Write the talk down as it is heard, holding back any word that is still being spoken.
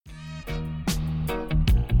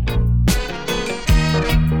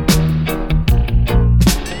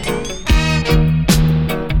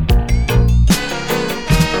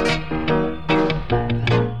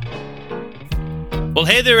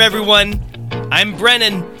Hey there, everyone. I'm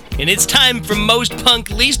Brennan, and it's time for Most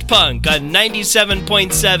Punk Least Punk on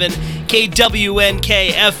 97.7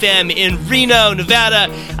 KWNK FM in Reno,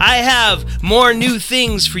 Nevada. I have more new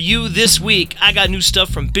things for you this week. I got new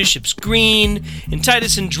stuff from Bishop's Green and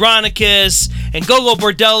Titus Andronicus and Gogol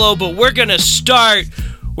Bordello, but we're gonna start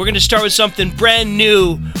with something brand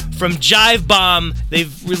new from Jive Bomb.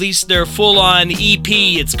 They've released their full-on EP.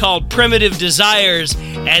 It's called Primitive Desires,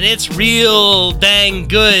 and it's real dang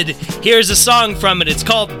good. Here's a song from it. It's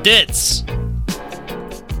called Dits.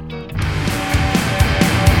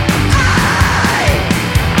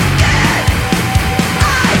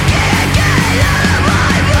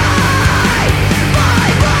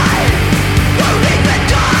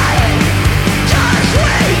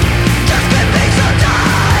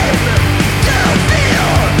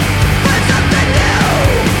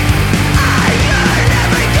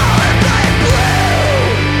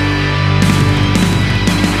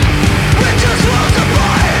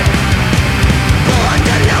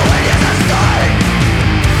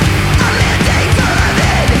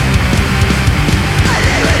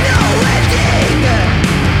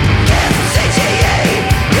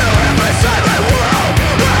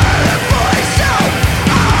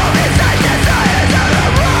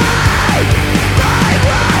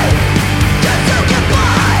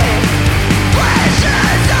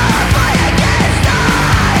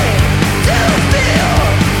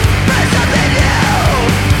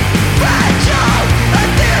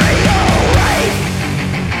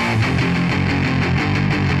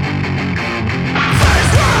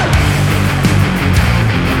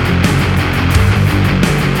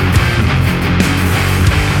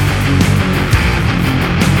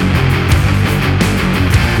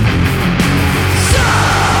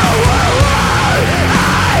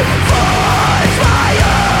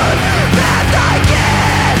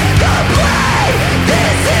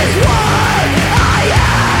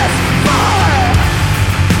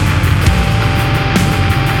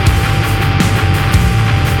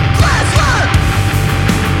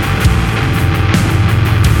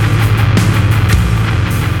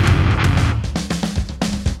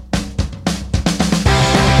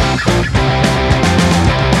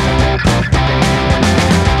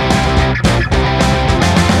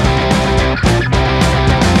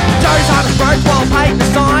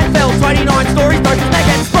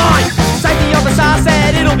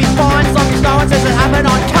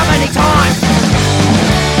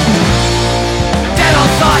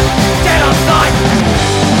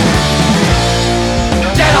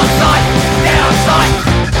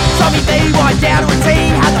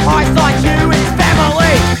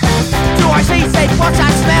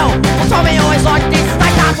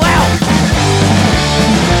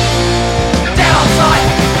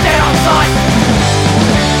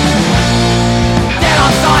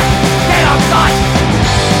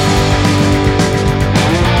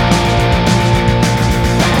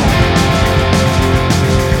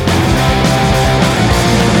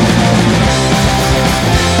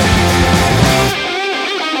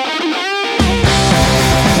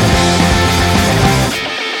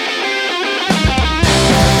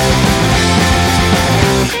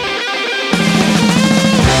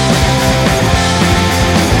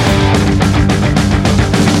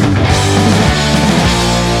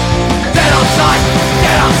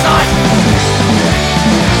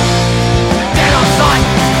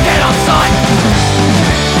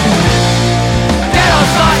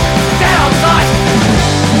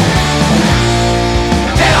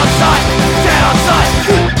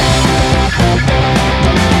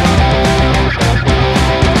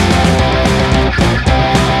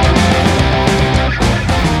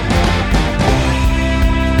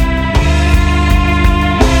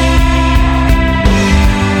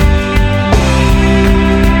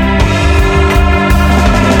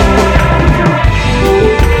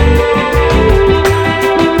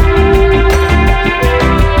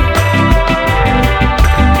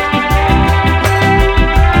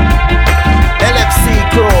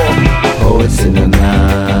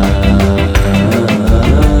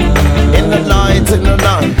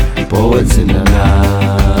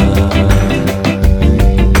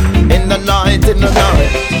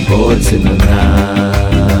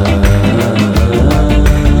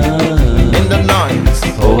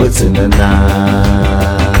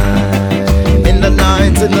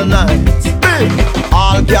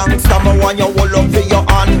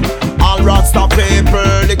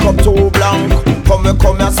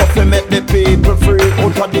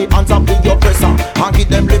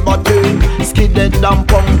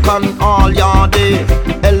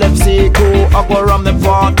 LFC crew, I go around the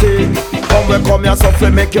party. Come we come here so we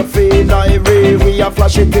make you feel like we are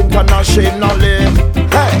flash it internationally.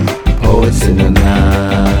 Hey, poets in the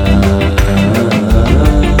night.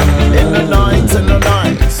 In the night, in the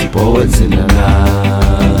night. Poets in the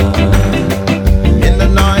night. In the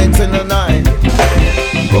night, in the night.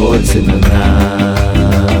 Poets in the night.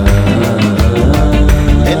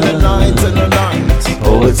 In the night, in the night.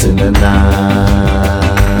 Poets in the night.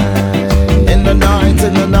 In the night,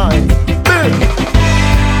 in the night.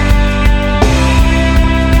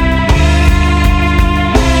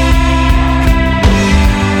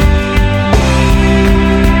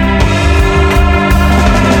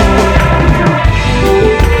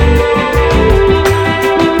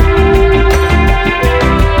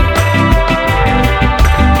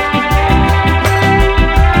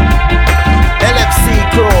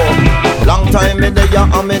 Time in the year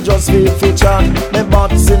and me just feel featured. Me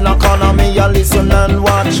butts in the corner, me a listen and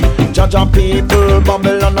watch. Jaja people,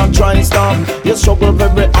 Babylon and try stop. You struggle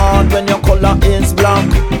very hard when your color is black.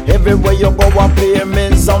 Everywhere you go and play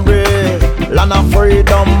misery. Land of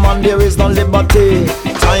freedom and there is no liberty.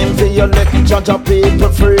 Time for you let Jaja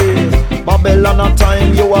people free. Babylon and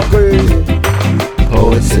time you agree.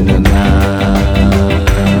 Poets in the night.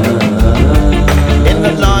 In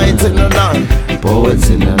the night, in the night. Poets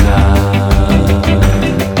in the night.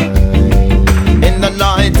 In the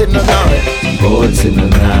night, in the night. Poets in the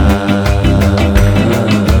night.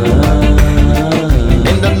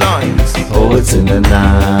 In the night. Poets in the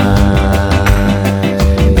night.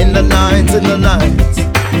 In the night, in the night.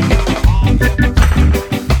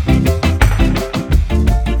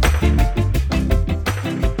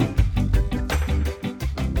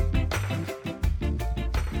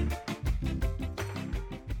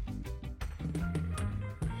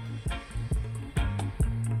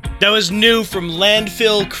 That was new from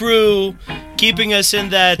Landfill Crew, keeping us in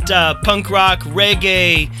that punk rock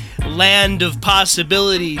reggae land of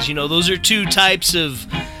possibilities. You know, those are two types of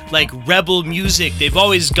like rebel music. They've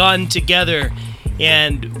always gone together,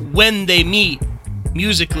 and when they meet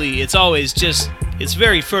musically, it's always just, it's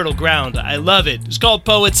very fertile ground. I love it. It's called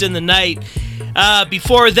Poets in the Night.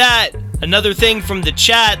 Before that, another thing from the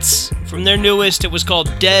Chats, from their newest, it was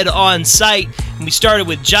called Dead on Sight, and we started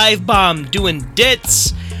with Jive Bomb doing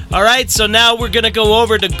Dits. Alright, so now we're gonna go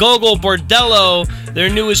over to Gogol Bordello. Their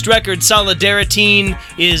newest record, Solidaritine,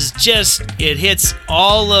 is just, it hits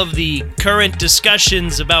all of the current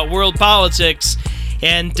discussions about world politics.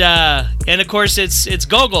 And of course it's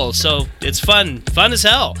Gogol, so it's fun as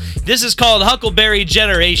hell. This is called Huckleberry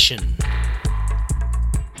Generation.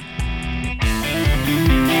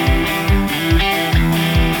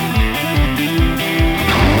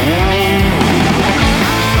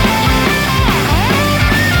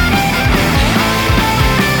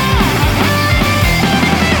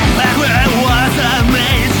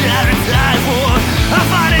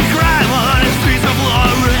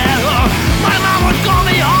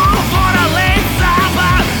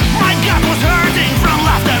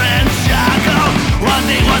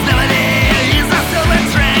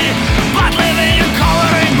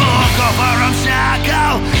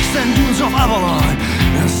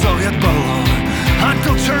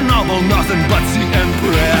 Chernobyl, nothing but sea and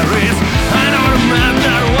prairies. I never met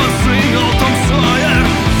that one single Tom Sawyer,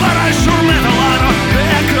 but I sure met a lot of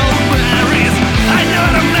huckleberries. I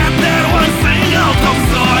never met that one single Tom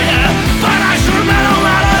Sawyer, but I sure met a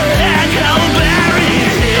lot of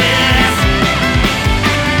huckleberries.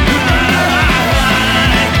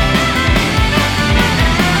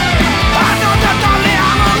 I know that only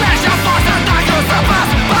ammunition force and I use the bus,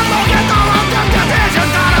 but look at all of them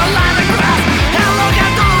divisions that are lying in grass. And look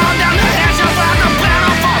at all of them divisions where the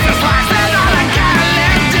battle forces lies and all the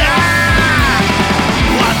calendar.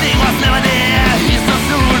 One thing was never there, he's a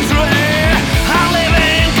silver tree. I live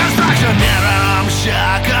in construction near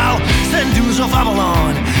Ramshako, St. Dunes of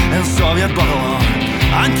Avalon and Soviet Babylon.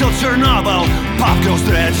 Until Chernobyl, pop goes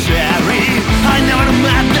that cherry. I never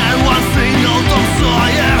met that one single Tom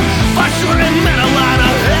Sawyer, but sure I met a lot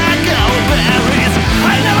of huckleberries.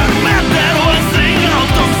 I never met that one single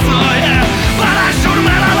Tom Sawyer, but I sure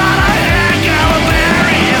met a lot of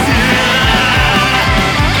huckleberries.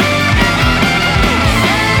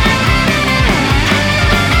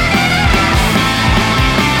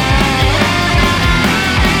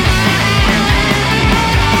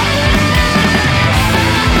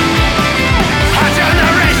 A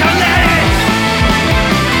generation lady,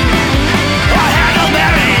 a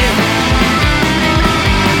huckleberry.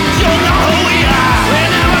 You know who we are,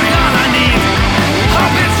 we're never gonna need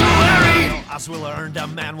obituary. As we learned, that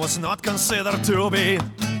man was not considered to be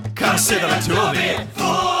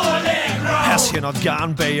foolish. Has he not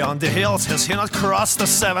gone beyond the hills? Has he not crossed the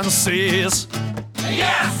seven seas?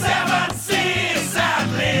 Yes, 7 seas at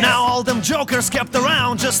least. Now all them jokers kept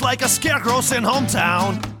around just like a scarecrows in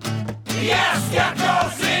hometown. Yes,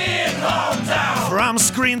 scarecrows in hometown. From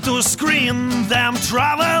screen to screen, them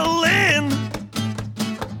traveling.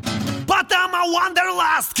 But I'm a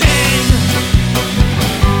wanderlust king.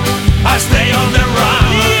 I stay on the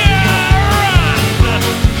run.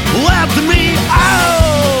 Let me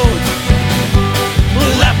out.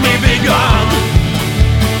 Let me be gone.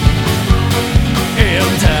 In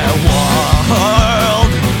the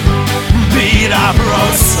world, beat up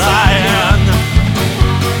road sign.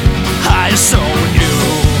 I so knew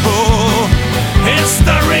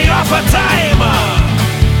history of a time.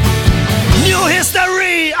 New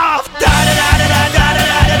history of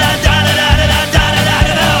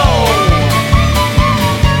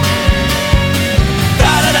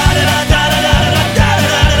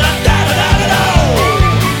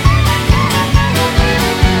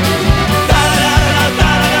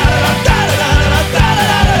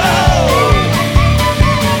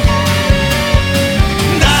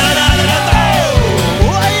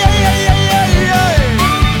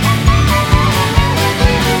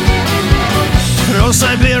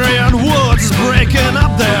Siberian woods breaking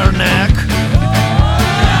up their neck.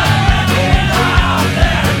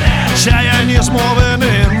 Chinese moving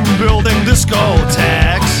in, building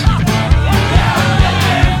discotheques.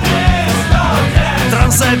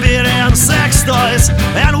 Trans-Siberian sex toys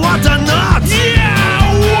and what not. Yeah,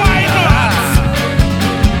 why not?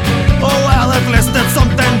 Oh well, at least it's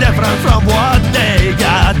something different from what they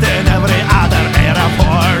got in every other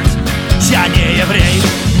airport. Я не еврей,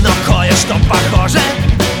 но кое-что похоже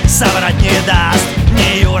соврать не даст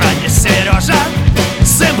ни Юра, ни Сережа.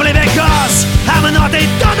 Simply because I'm not a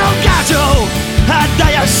total gajo. Да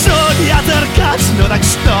я судья циркач, ну так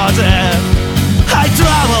что же? I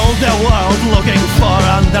travel the world looking for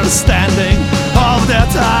understanding of the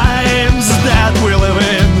times that we live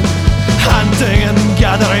in. Hunting and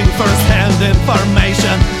gathering first-hand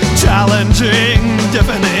information, challenging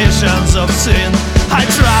definitions of sin. I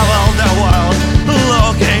travel the world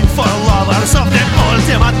looking for lovers of the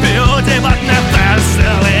ultimate beauty, but never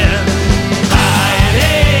selling.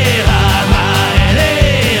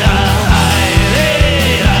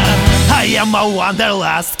 I am a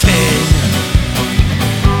wanderlust king.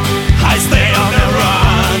 I stay on the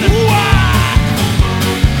run.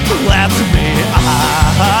 Let me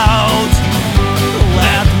out.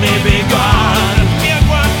 Let me be gone.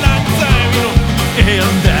 In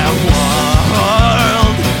the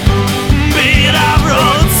world, beat up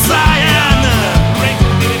road sign.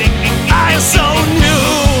 I so knew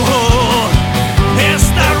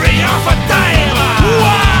history of a time.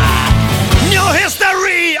 New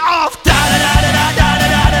history of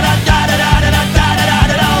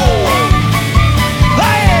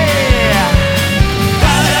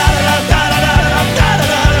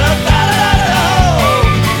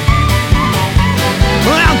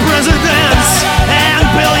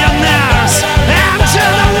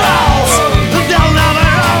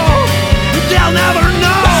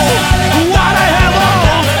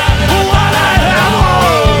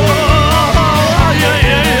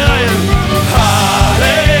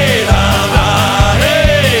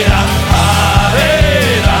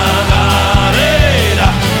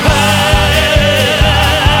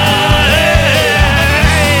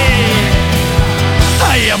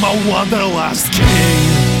Wanderlust King.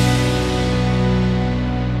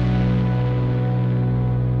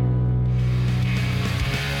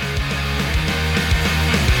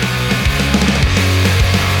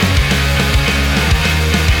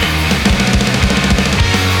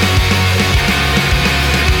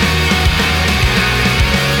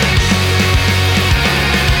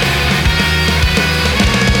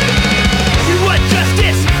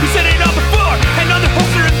 Another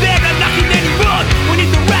holster and bag, I'm knocking any rug. We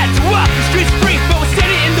need the rat to walk the streets free, but we're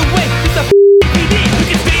standing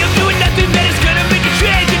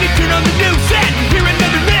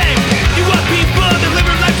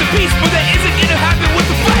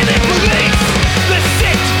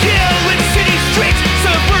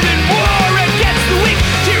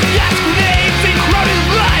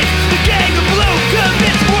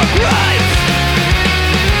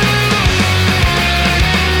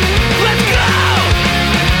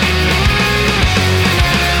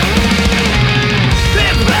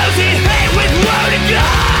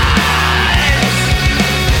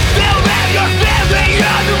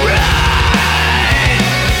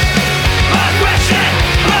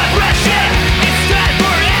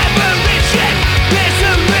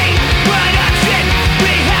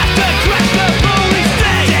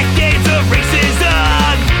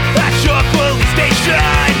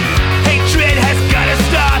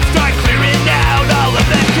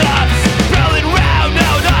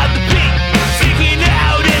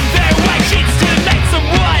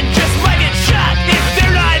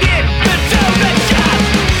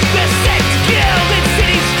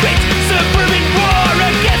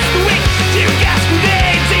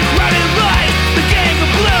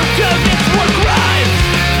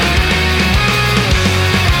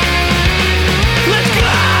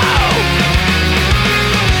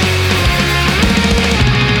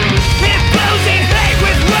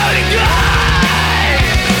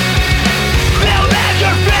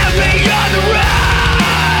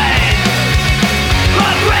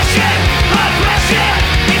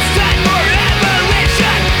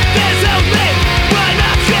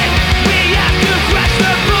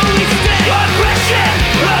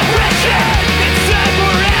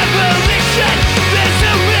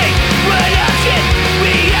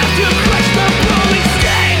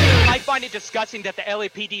alleging that the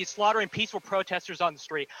LAPD is slaughtering peaceful protesters on the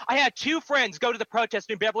street. I had 2 friends go to the protest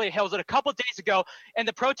in Beverly Hills a couple days ago, and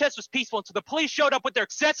the protest was peaceful until the police showed up with their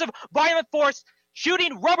excessive violent force,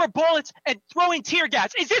 shooting rubber bullets and throwing tear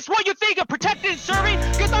gas. Is this what you think of protecting and serving?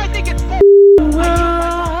 Because I think it's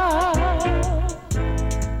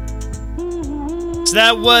So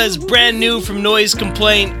that was brand new from Noise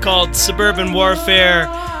Complaint called Suburban Warfare.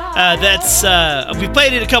 We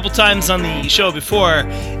played it a couple times on the show before,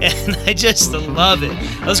 and I just love it.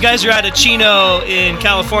 Those guys are out of Chino in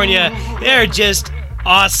California. They're just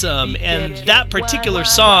awesome, and that particular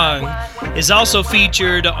song is also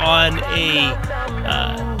featured on a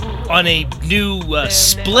new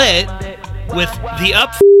split with the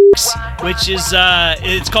Up, which is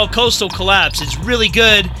it's called Coastal Collapse. It's really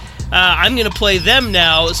good. I'm gonna play them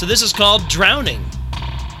now. So this is called Drowning.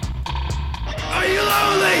 Are you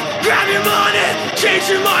lonely? Grab your money, change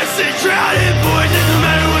your mindset, drown in boy. Doesn't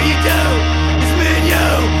matter what you do, it's me and you.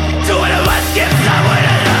 So one of us gives someone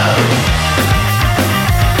to lose.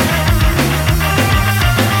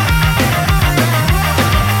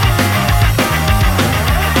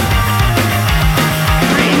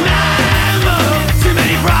 Remember, too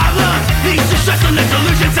many problems, need to stress on the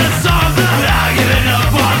solutions and solve them. Without giving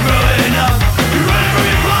up on growing up, you're running from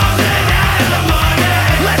your problems and out of the money.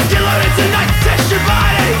 Let's get loaded tonight. Test your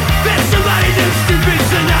body. Bet somebody do stupid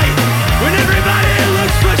tonight. When everybody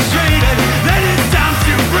looks for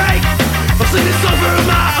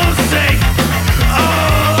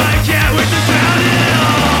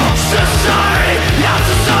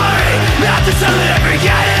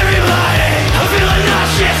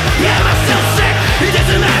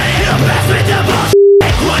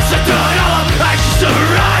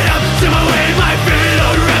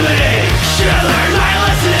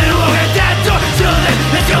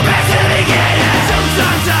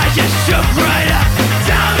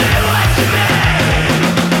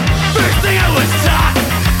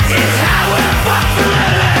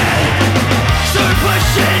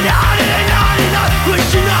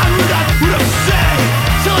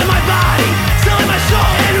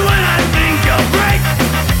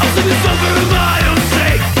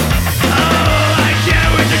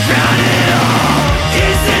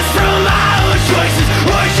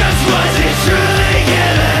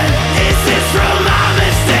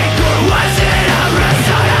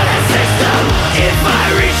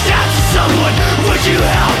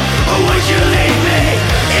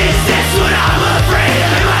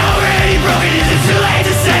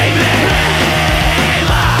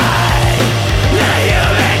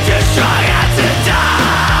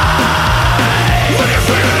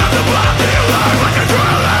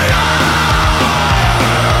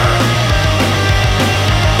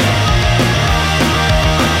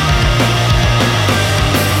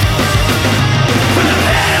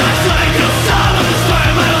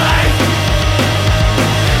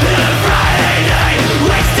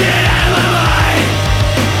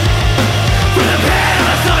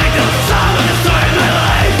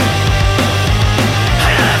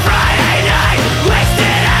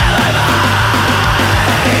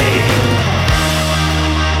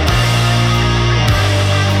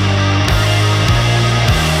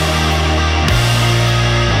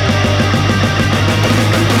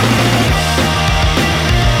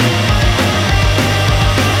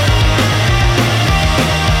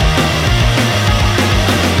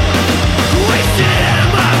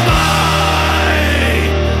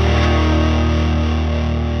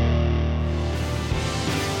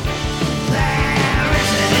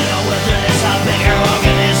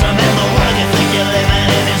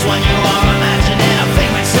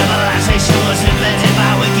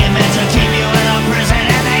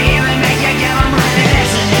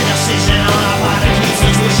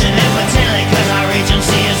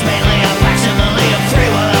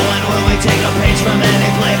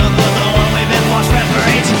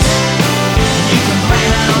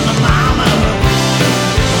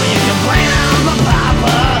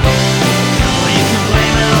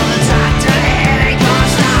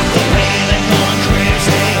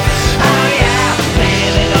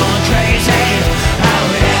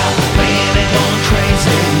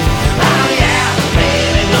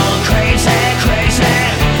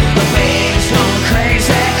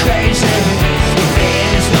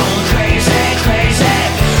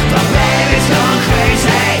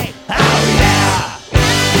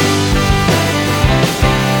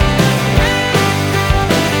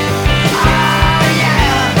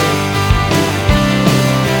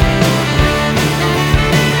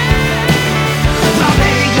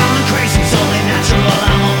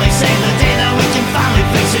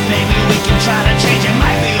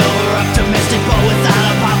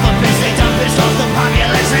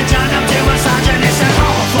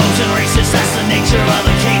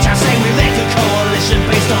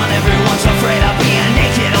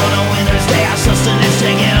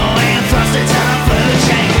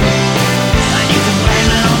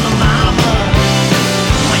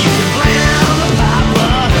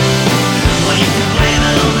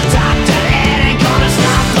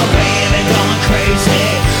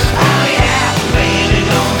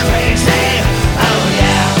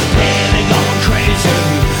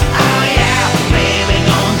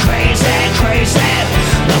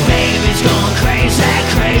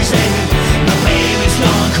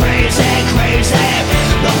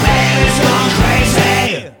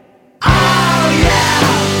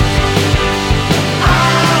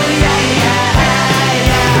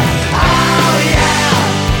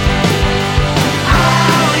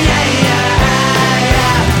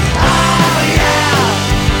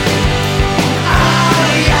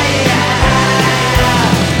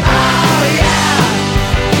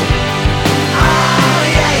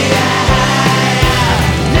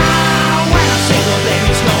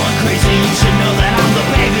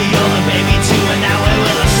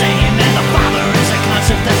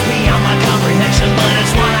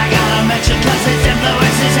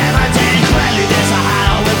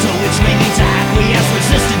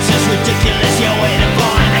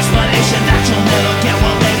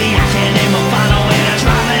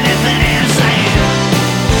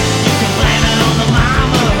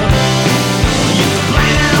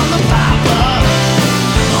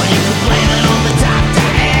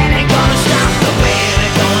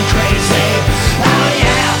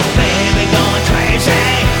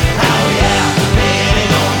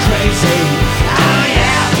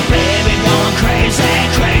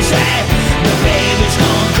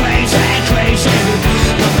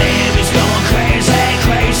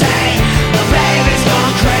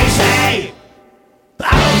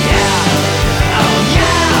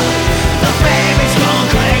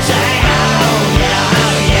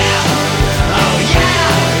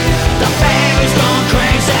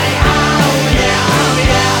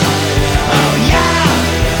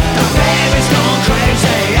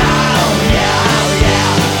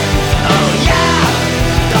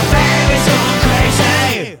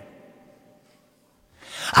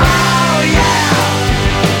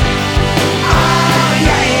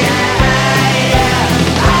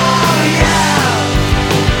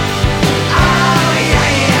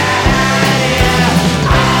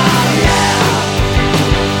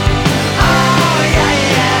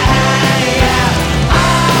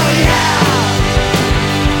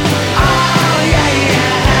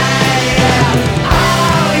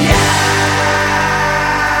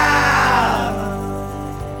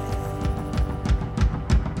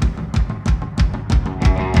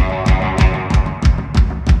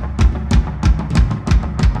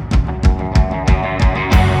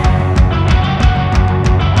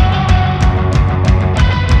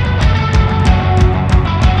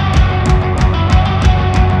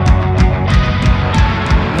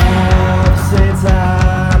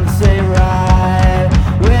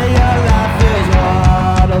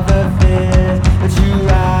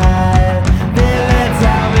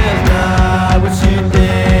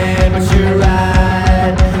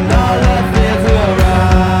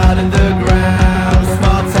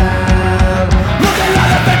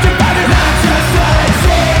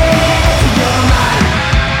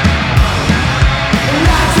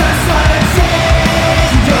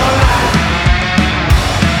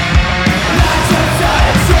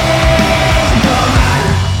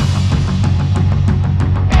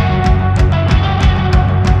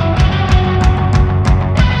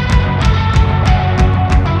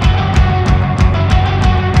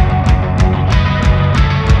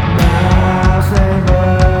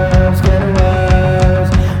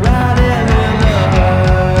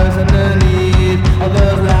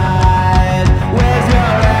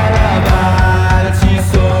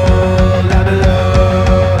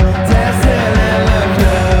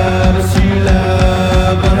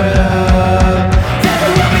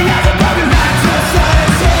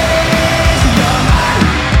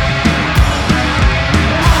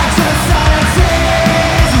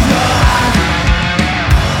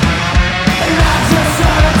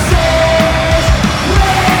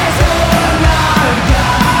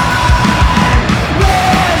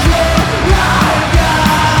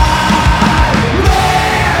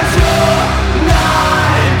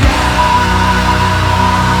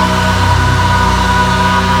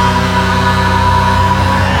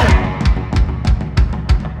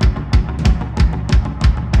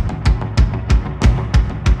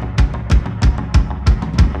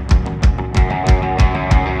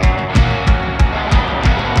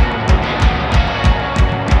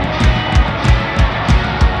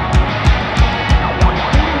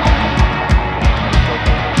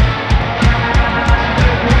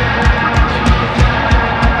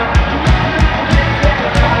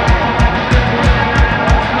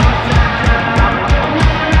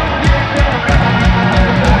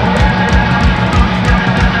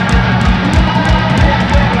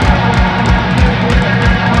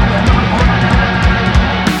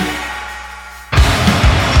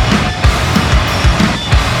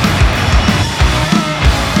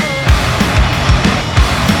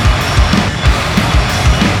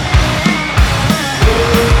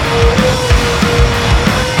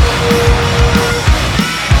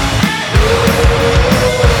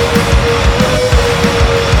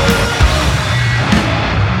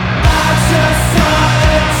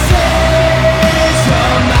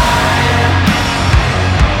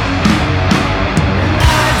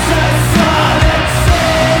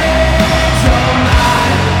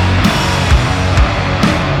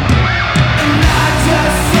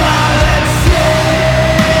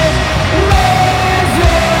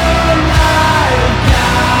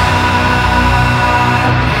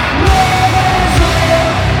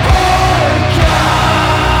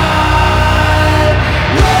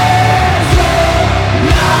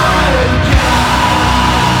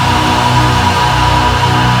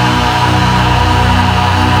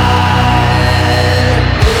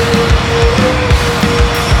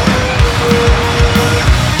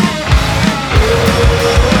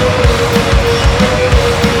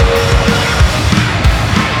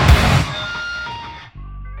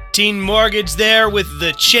Teen Mortgage there with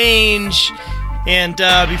The Change. And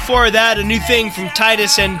before that, a new thing from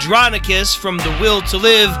Titus Andronicus from The Will to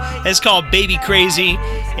Live. It's called Baby Crazy.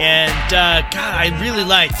 And God, I really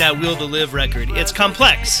like that Will to Live record. It's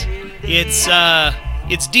complex.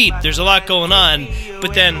 It's deep. There's a lot going on.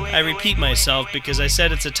 But then I repeat myself because I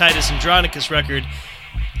said it's a Titus Andronicus record.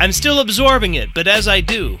 I'm still absorbing it, but as I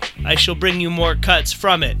do, I shall bring you more cuts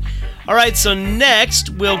from it. All right, so next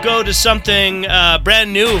we'll go to something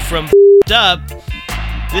brand new from Up.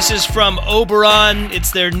 This is from Oberon. It's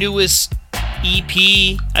their newest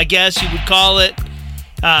EP, I guess you would call it.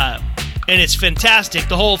 And it's fantastic,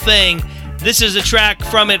 the whole thing. This is a track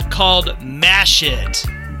from it called Mash It.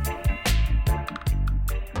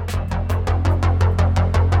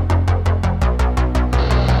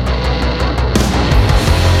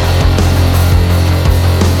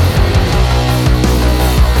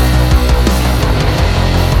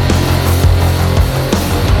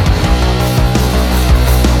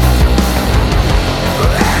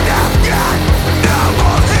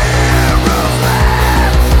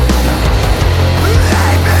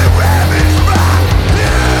 They've been ravaged by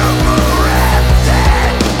numerous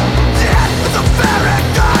dead.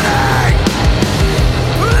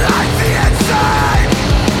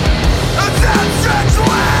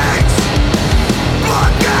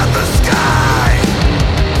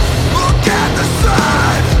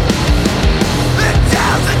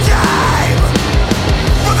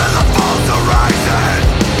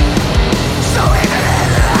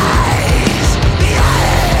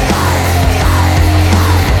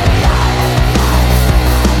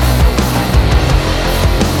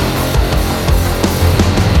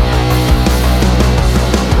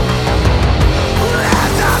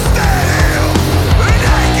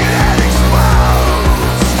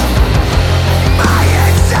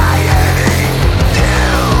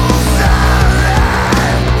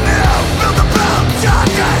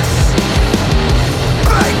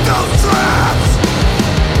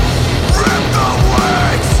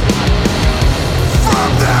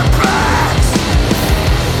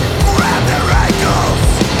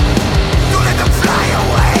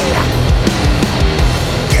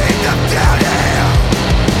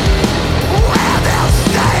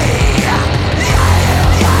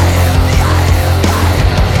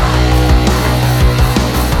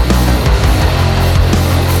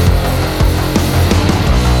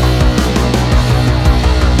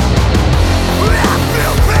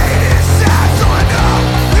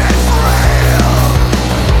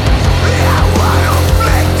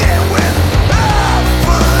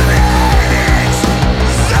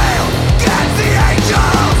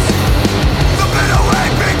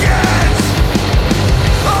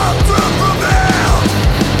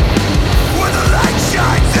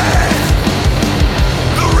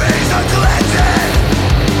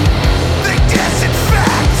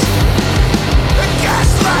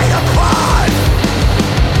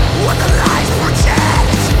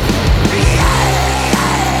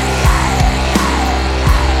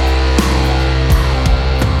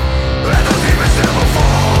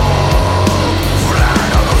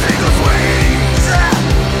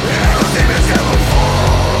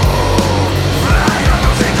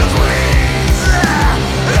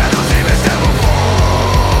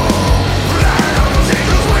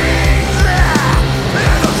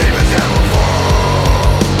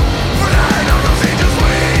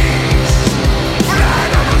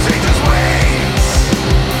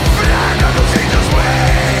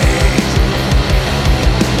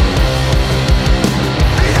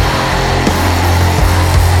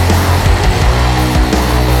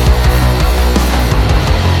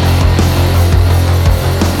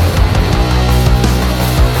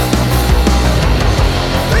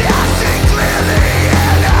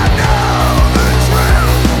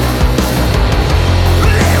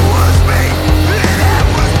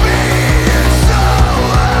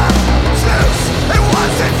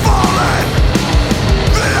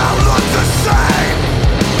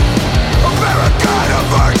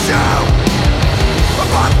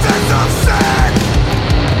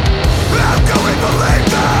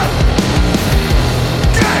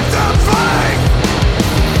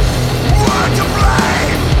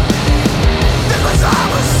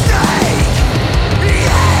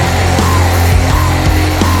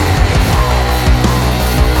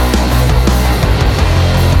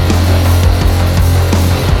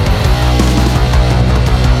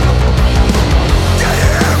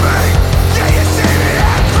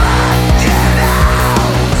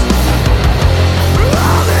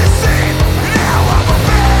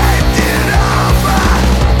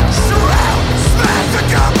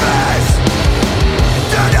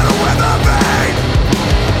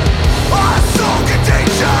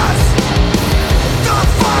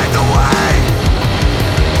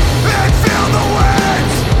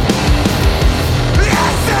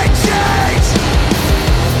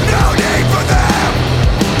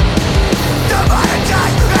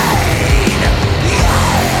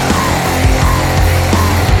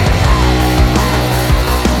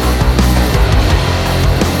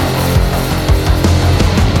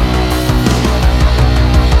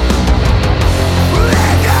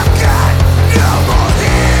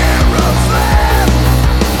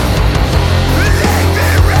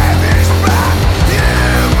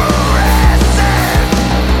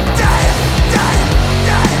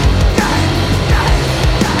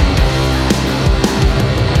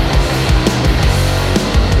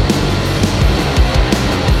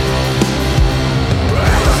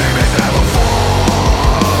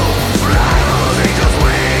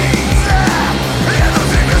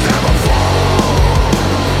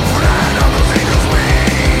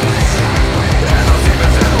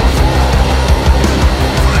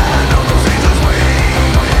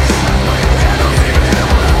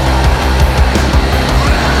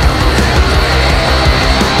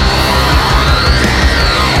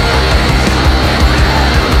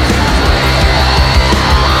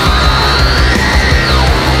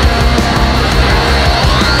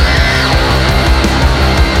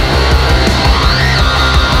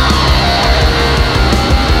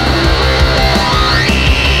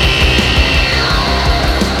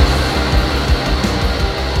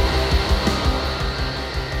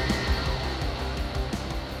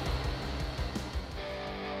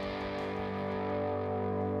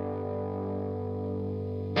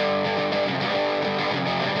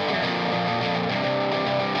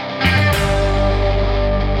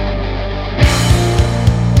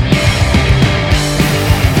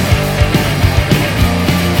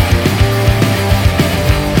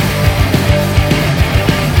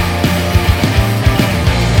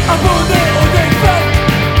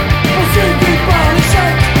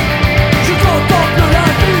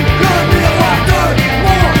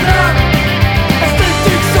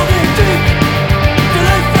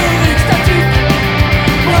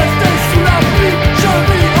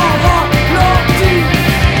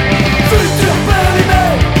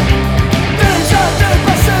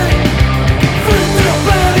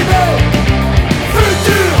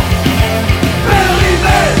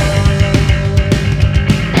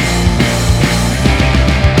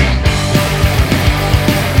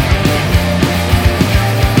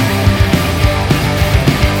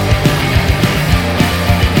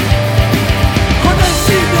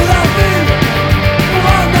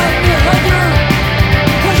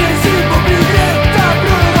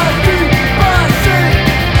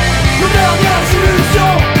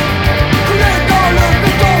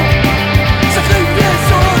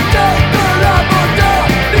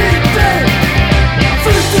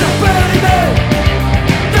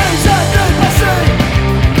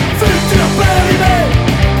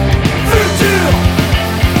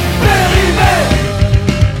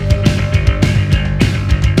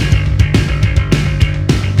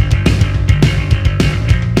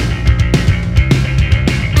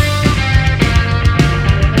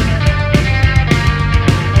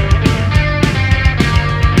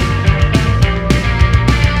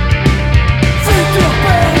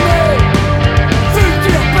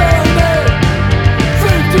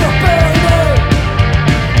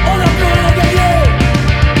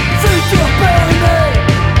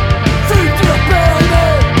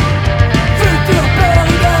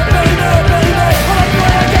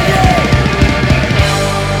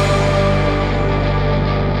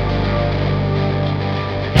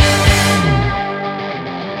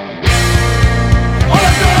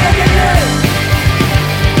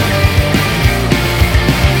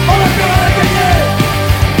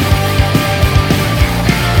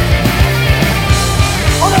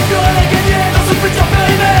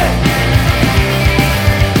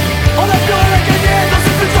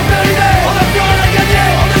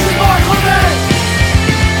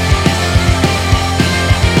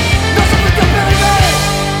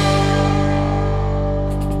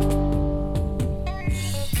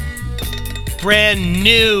 brand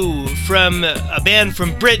new from a band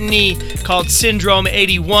from Brittany called Syndrome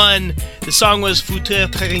 81. The song was Futur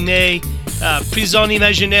Périmé. Prison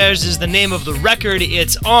Imaginaires is the name of the record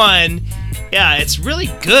it's on. Yeah, it's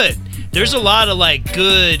really good. There's a lot of like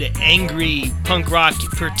good, angry punk rock,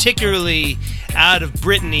 particularly out of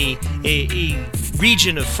Brittany, a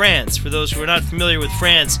region of France, for those who are not familiar with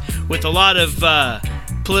France, with a lot of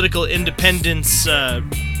political independence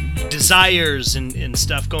desires and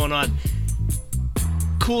stuff going on.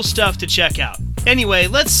 Cool stuff to check out. Anyway,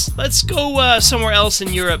 let's go somewhere else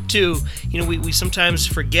in Europe too. You know, we sometimes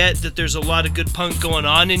forget that there's a lot of good punk going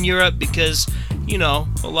on in Europe because, you know,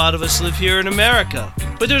 a lot of us live here in America.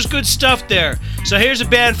 But there's good stuff there. So here's a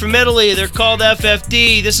band from Italy. They're called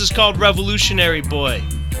FFD. This is called Revolutionary Boy.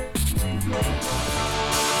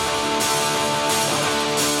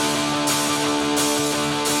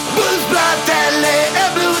 Blues, platelle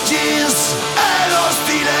e blue jeans è lo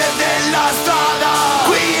stile della strada.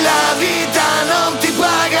 Qui la vita non ti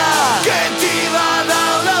paga, che ti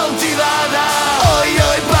vada o non ti vada. Oh yo,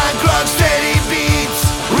 punk rock steady beats,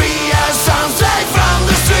 real sounds straight from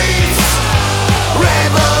the streets.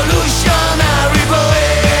 Revolutionary boy,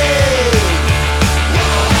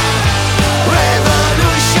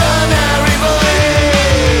 revolutionary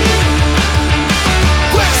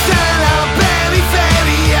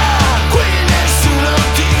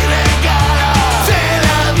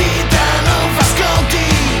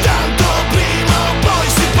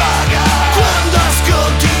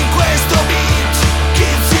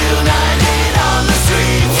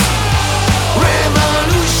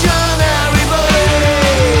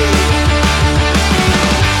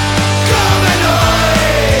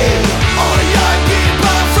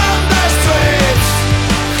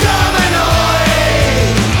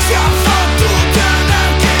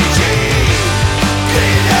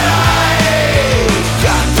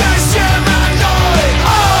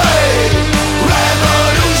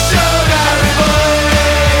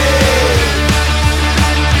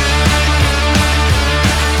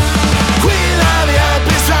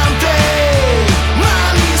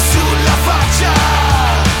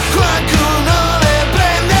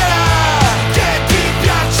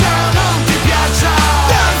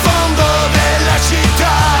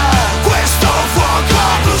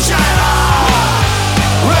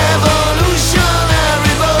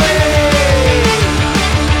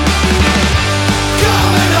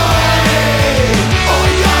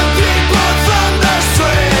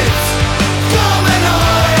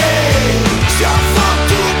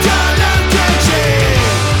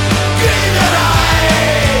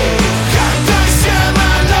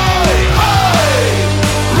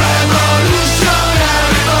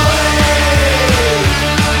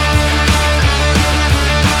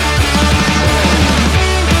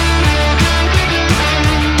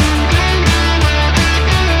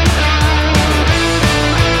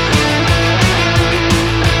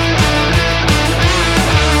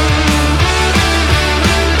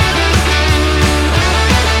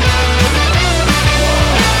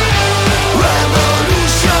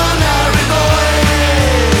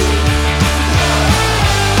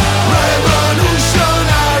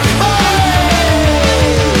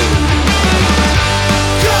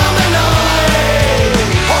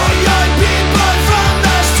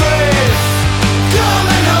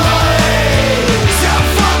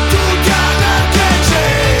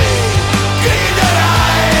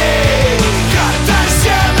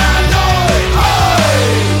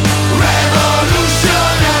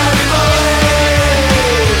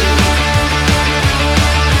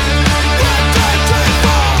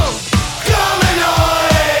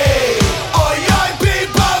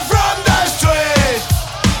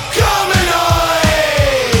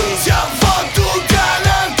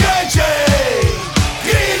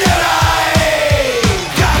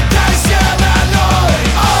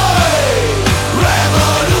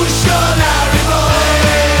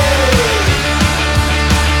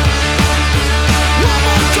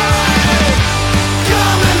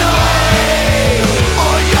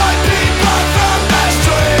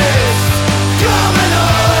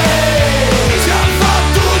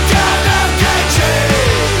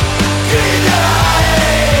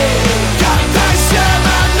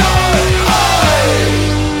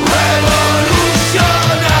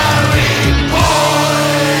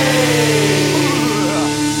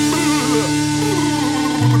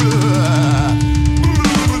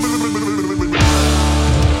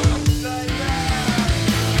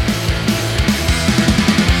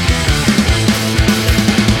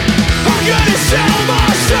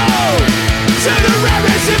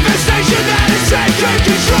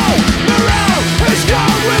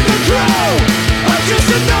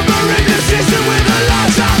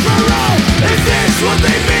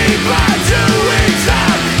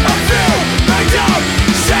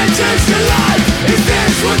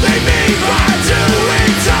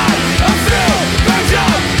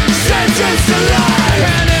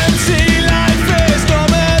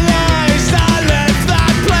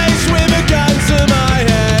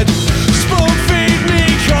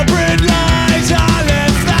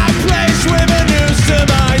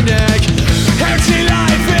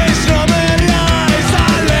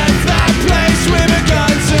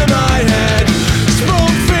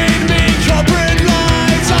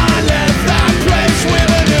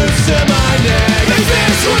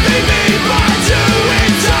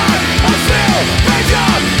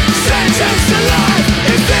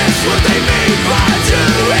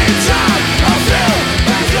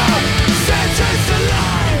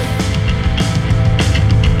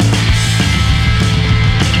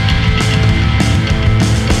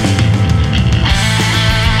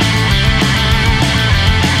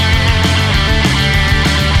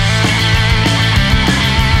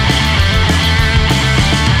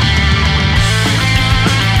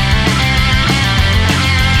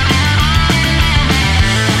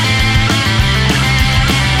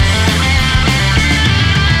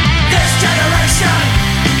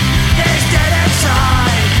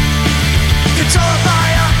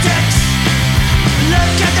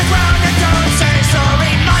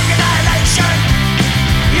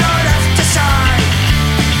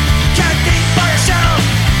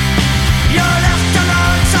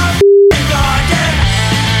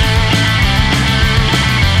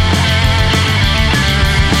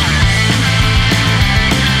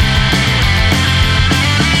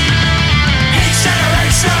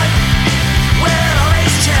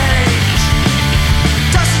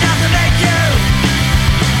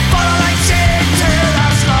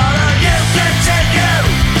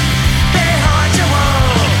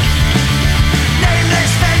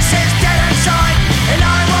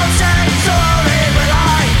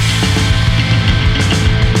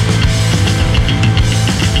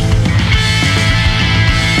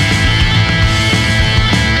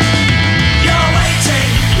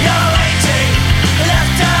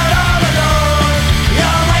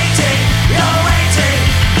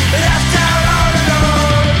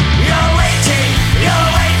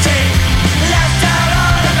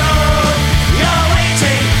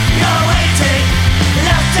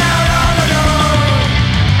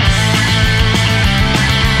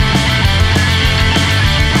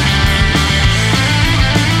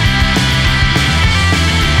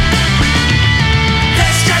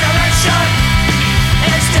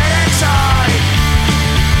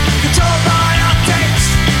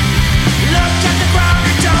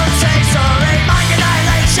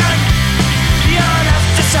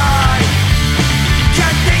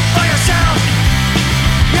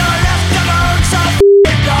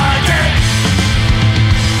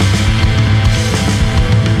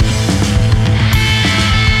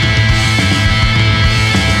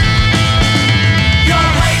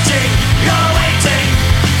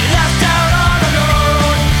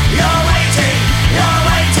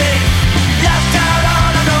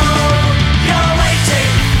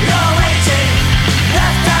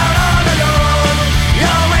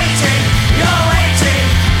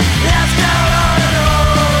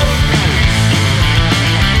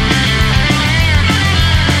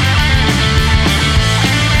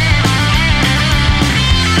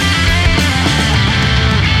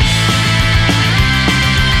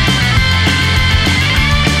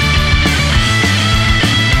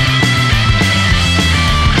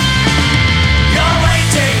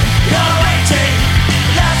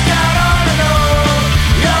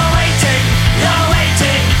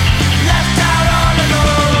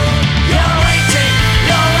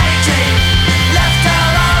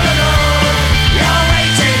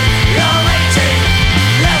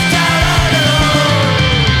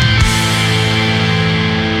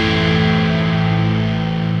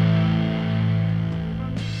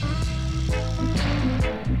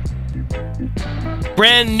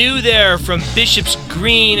Brand new there from Bishop's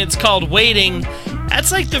Green. It's called Waiting.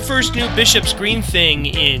 That's like the first new Bishop's Green thing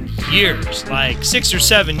in years, like 6 or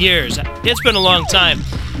 7 years. It's been a long time,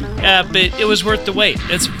 but it was worth the wait.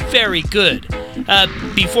 It's very good.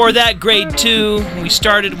 Before that, Grade 2, we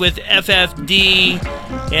started with FFD,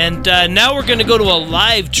 and now we're going to go to a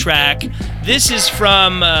live track. This is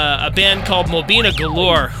from a band called Mobina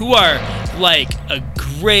Galore, who are like a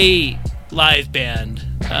great live band.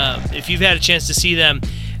 If you've had a chance to see them,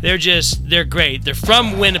 they're great. They're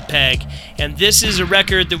from Winnipeg, and this is a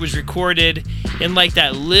record that was recorded in like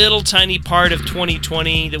that little tiny part of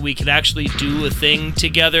 2020 that we could actually do a thing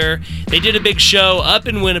together. They did a big show up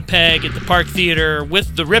in Winnipeg at the Park Theater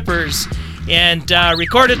with the Rippers and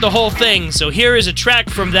recorded the whole thing. So here is a track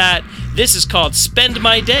from that. This is called Spend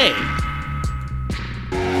My Day.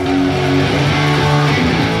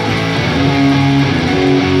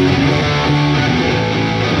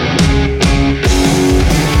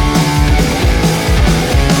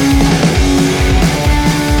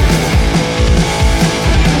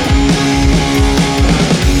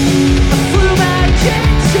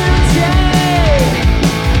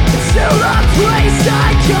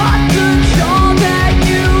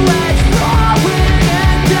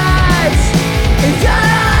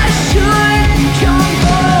 Show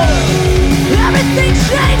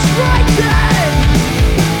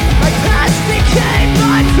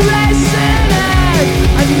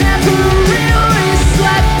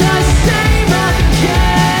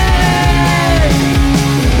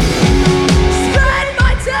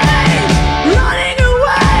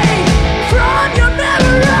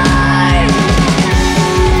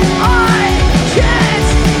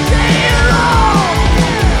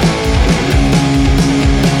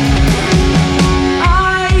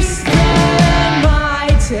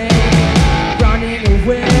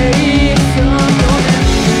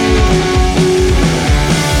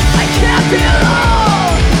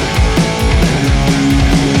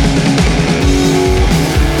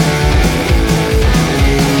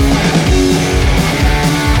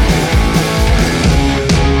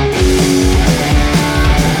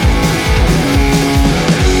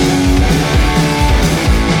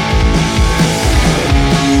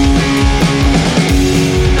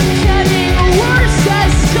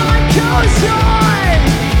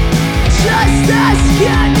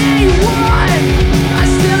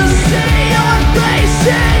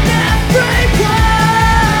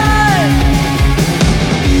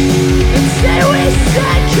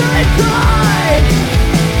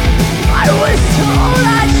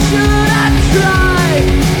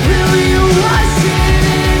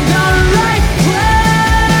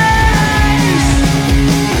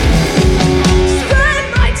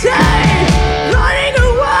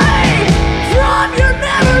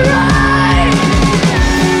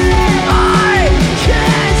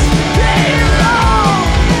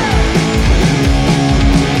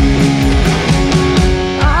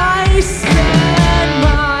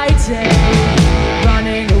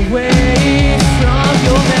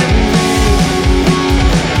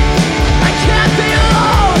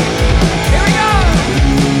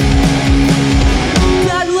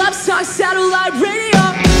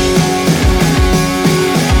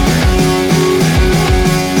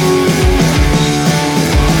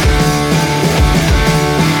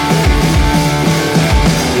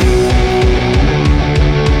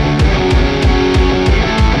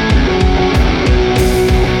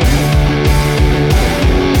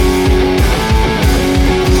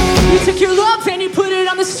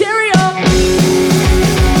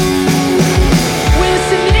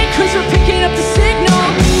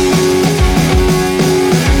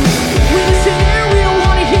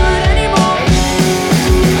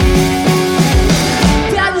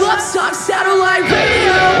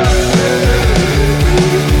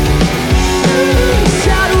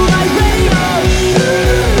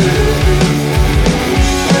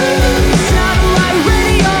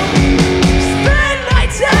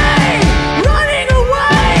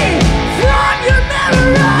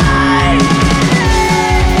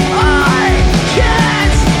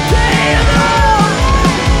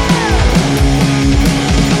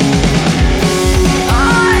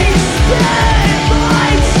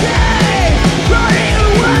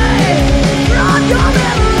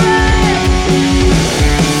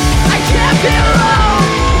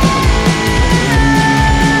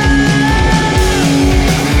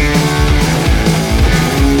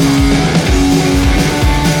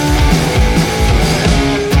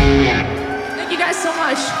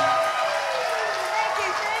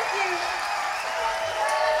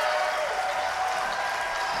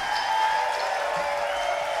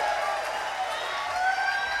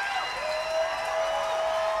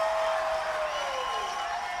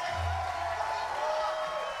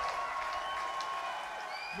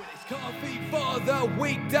It's coffee for the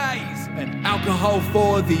weekdays and alcohol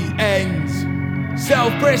for the ends.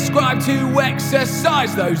 Self-prescribed to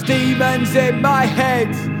exercise those demons in my head,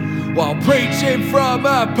 while preaching from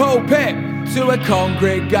a pulpit to a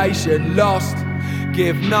congregation lost.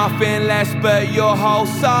 Give nothing less but your whole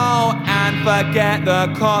soul and forget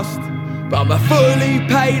the cost. But I'm a fully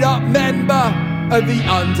paid up member of the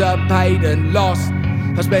underpaid and lost.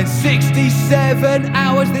 I spent 67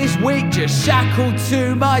 hours this week just shackled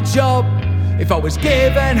to my job. If I was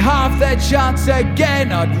given half the chance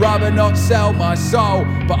again, I'd rather not sell my soul.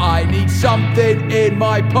 But I need something in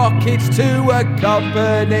my pockets to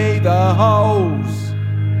accompany the holes.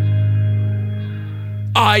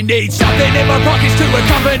 I need something in my pockets to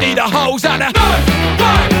accompany the holes. And a no,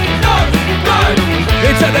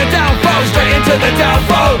 into the downfall, straight into the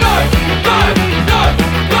downfall.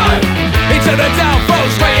 Into the downfall,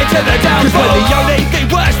 straight into the downfall. 'Cause when the only thing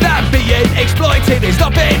worse than being exploited is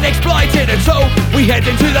not being exploited at all, we head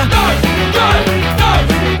into the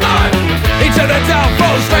into the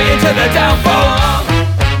downfall, straight into the downfall.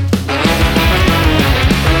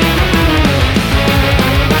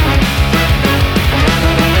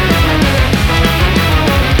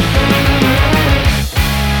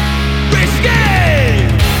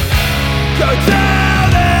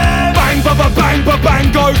 Bang,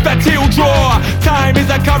 bang, goes the teal drawer. Time is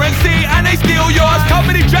a currency and they steal yours.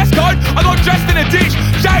 Company dress code, I got dressed in a ditch.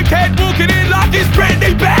 Shaved head, walking in like it's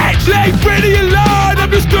Britney, bitch. Leave Britney alone, I'm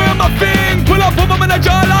just doing my thing. Pull up on my manager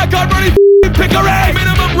like I'm really Pickering.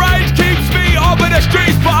 Minimum range keeps me over the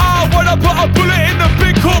streets, but I wanna put a bullet in the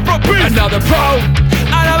big corporate beast. Another pro,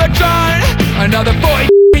 another giant, another 40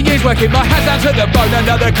 years working my hands down to the bone.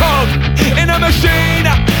 Another cog in a machine,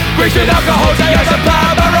 greasing alcohol, take some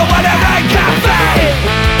power, marijuana and caffeine.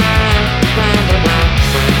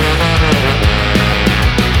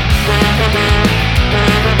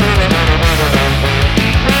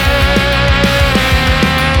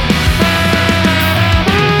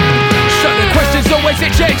 Always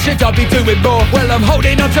itching, should I be doing more? Well, I'm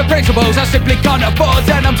holding on to principles I simply can't afford,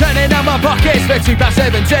 and I'm turning out my pockets for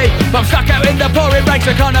 £2.70. But I'm stuck out in the pouring rain,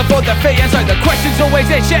 so I can't afford the fee. And so the question's always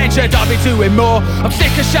itching, should I be doing more? I'm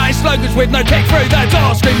sick of shouting slogans with no kick through the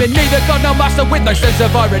door, screaming neither God nor master with no sense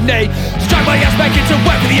of irony. Strike my ass back into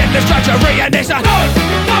work for the endless drudgery, and it's a no.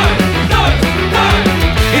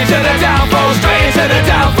 Into the downfall, straight into the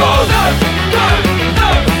downfall.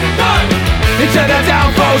 Into the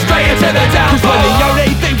downfall, straight into the downfall. 'Cause when the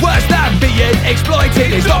only thing worse than being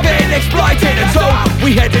exploited is not being exploited at all,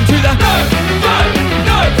 we head into the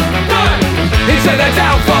into the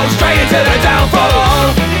downfall, straight into the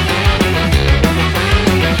downfall.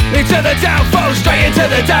 Into the downfall, straight into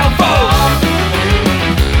the downfall.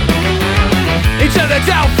 Into the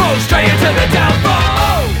downfall, straight into the downfall.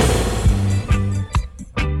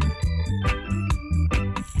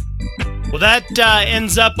 Well, that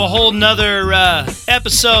ends up a whole nother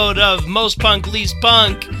episode of Most Punk, Least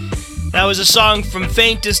Punk. That was a song from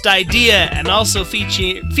Faintest Idea, and also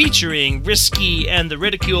featuring Risky and the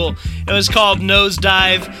Ridicule. It was called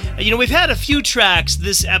Nosedive. You know, we've had a few tracks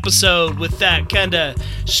this episode with that kind of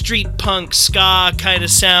street punk ska kind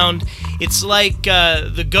of sound. It's like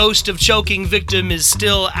the ghost of Choking Victim is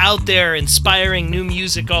still out there inspiring new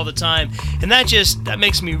music all the time, and that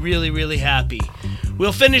makes me really, really happy.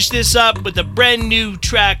 We'll finish this up with a brand new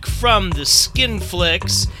track from the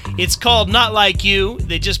Skinflicks. It's called Not Like You.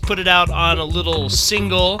 They just put it out on a little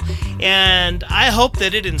single, and I hope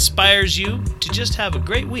that it inspires you to just have a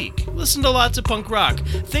great week. Listen to lots of punk rock.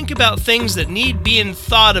 Think about things that need being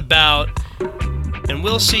thought about, and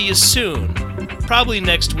we'll see you soon, probably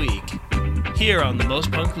next week, here on the Most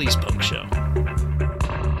Punk Least Punk Show.